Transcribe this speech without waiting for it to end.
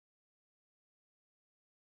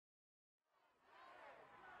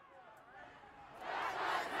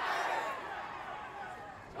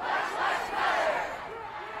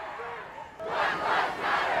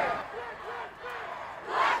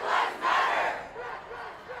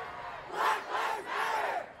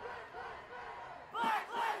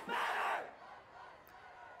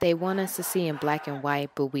They want us to see in black and white,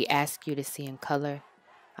 but we ask you to see in color.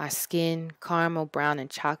 Our skin, caramel, brown, and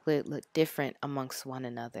chocolate, look different amongst one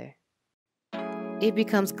another. It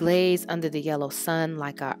becomes glazed under the yellow sun,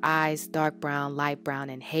 like our eyes, dark brown, light brown,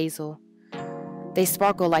 and hazel. They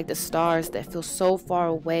sparkle like the stars that feel so far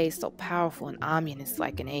away, so powerful and ominous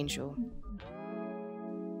like an angel.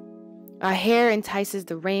 Our hair entices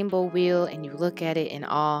the rainbow wheel, and you look at it in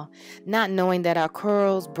awe, not knowing that our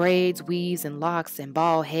curls, braids, weaves, and locks, and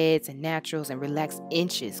bald heads, and naturals, and relaxed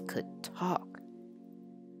inches could talk.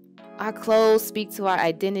 Our clothes speak to our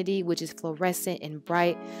identity, which is fluorescent and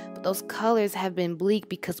bright, but those colors have been bleak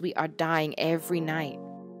because we are dying every night.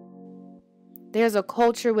 There's a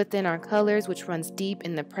culture within our colors which runs deep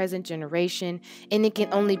in the present generation, and it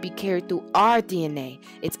can only be carried through our DNA.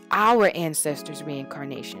 It's our ancestors'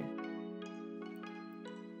 reincarnation.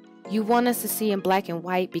 You want us to see in black and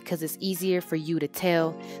white because it's easier for you to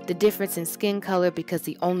tell the difference in skin color because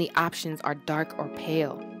the only options are dark or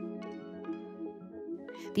pale.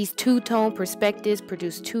 These two-tone perspectives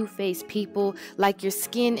produce two-faced people like your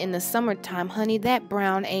skin in the summertime, honey, that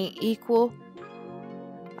brown ain't equal.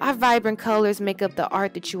 Our vibrant colors make up the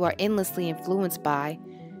art that you are endlessly influenced by.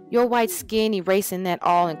 Your white skin erasing that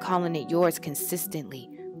all and calling it yours consistently.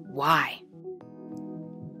 Why?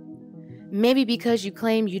 Maybe because you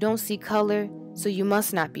claim you don't see color, so you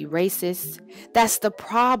must not be racist. That's the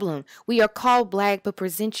problem. We are called black but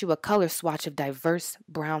present you a color swatch of diverse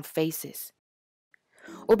brown faces.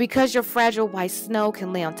 Or because your fragile white snow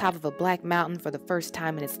can lay on top of a black mountain for the first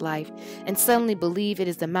time in its life and suddenly believe it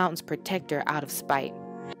is the mountain's protector out of spite.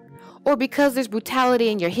 Or because there's brutality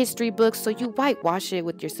in your history books, so you whitewash it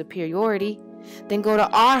with your superiority. Then go to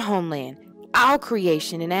our homeland, our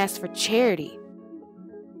creation, and ask for charity.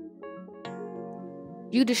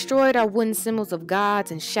 You destroyed our wooden symbols of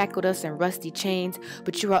gods and shackled us in rusty chains,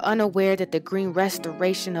 but you are unaware that the green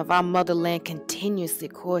restoration of our motherland continuously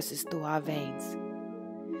courses through our veins.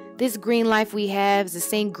 This green life we have is the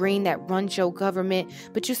same green that runs your government,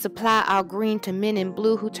 but you supply our green to men in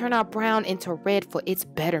blue who turn our brown into red for its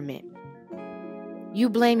betterment. You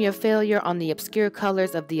blame your failure on the obscure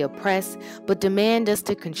colors of the oppressed, but demand us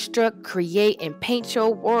to construct, create, and paint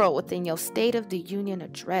your world within your State of the Union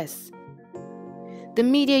address. The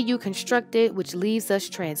media you constructed, which leaves us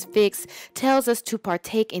transfixed, tells us to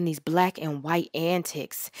partake in these black and white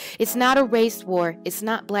antics. It's not a race war. It's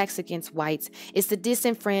not blacks against whites. It's the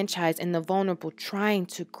disenfranchised and the vulnerable trying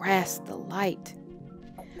to grasp the light.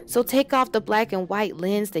 So take off the black and white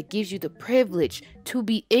lens that gives you the privilege to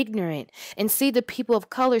be ignorant and see the people of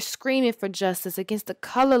color screaming for justice against the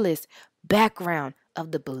colorless background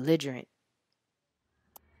of the belligerent.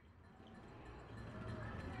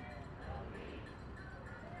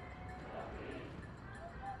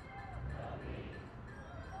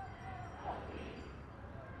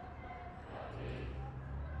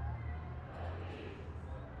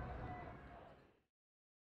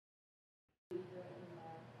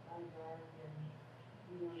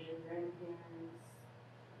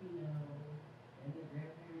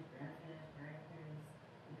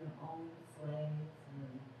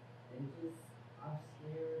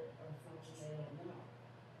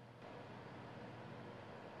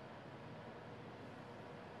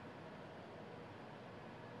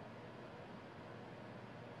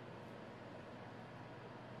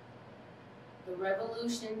 The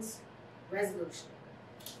revolution's resolution.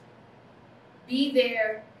 Be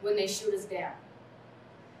there when they shoot us down.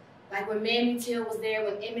 Like when Mammy Till was there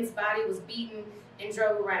when Emmett's body was beaten and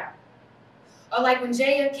drove around. Or like when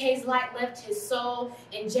JFK's light left his soul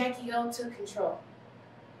and Jackie O took control.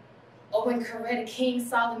 Or when Coretta King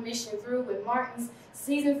saw the mission through when Martin's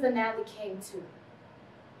season finale came to.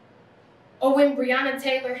 Or when Brianna,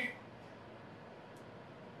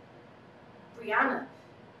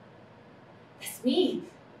 that's me.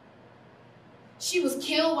 She was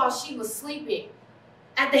killed while she was sleeping.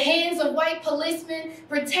 At the hands of white policemen,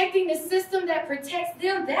 protecting the system that protects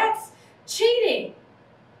them. That's cheating.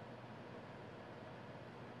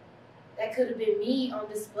 That could have been me on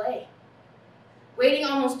display. Waiting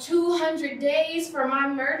almost 200 days for my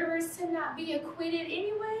murderers to not be acquitted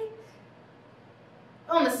anyway.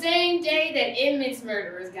 On the same day that Emmett's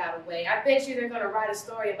murderers got away, I bet you they're going to write a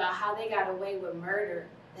story about how they got away with murder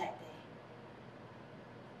that day.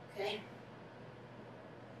 Okay?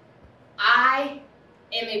 I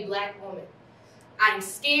am a black woman. I am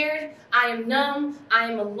scared, I am numb,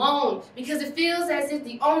 I am alone, because it feels as if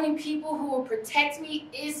the only people who will protect me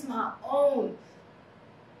is my own.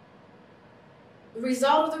 The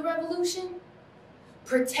result of the revolution?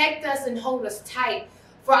 Protect us and hold us tight,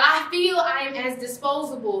 for I feel I am as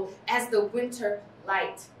disposable as the winter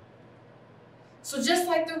light. So just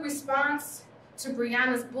like the response to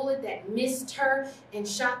Brianna's bullet that missed her and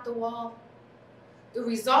shot the wall, the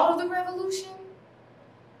result of the revolution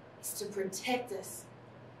is to protect us,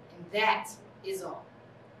 and that is all.